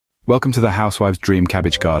Welcome to the Housewives' Dream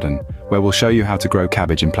Cabbage Garden, where we'll show you how to grow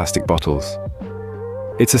cabbage in plastic bottles.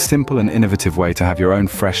 It's a simple and innovative way to have your own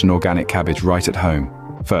fresh and organic cabbage right at home.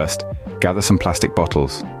 First, gather some plastic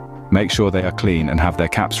bottles. Make sure they are clean and have their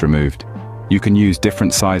caps removed. You can use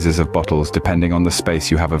different sizes of bottles depending on the space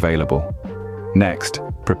you have available. Next,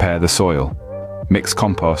 prepare the soil. Mix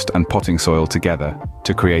compost and potting soil together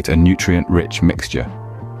to create a nutrient-rich mixture.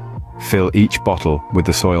 Fill each bottle with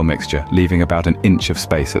the soil mixture, leaving about an inch of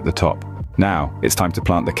space at the top. Now, it's time to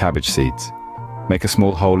plant the cabbage seeds. Make a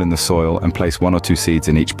small hole in the soil and place 1 or 2 seeds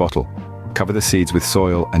in each bottle. Cover the seeds with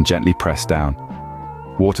soil and gently press down.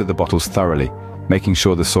 Water the bottles thoroughly, making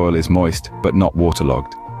sure the soil is moist but not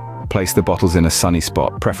waterlogged. Place the bottles in a sunny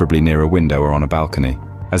spot, preferably near a window or on a balcony.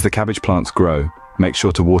 As the cabbage plants grow, make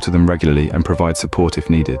sure to water them regularly and provide support if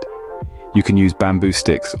needed. You can use bamboo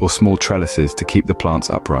sticks or small trellises to keep the plants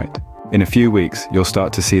upright. In a few weeks, you'll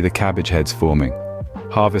start to see the cabbage heads forming.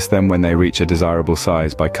 Harvest them when they reach a desirable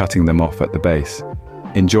size by cutting them off at the base.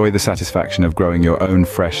 Enjoy the satisfaction of growing your own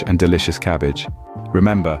fresh and delicious cabbage.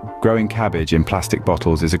 Remember, growing cabbage in plastic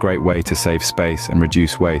bottles is a great way to save space and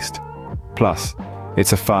reduce waste. Plus,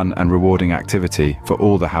 it's a fun and rewarding activity for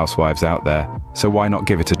all the housewives out there, so why not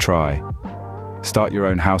give it a try? Start your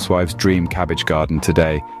own Housewives' Dream Cabbage Garden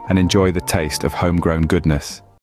today and enjoy the taste of homegrown goodness.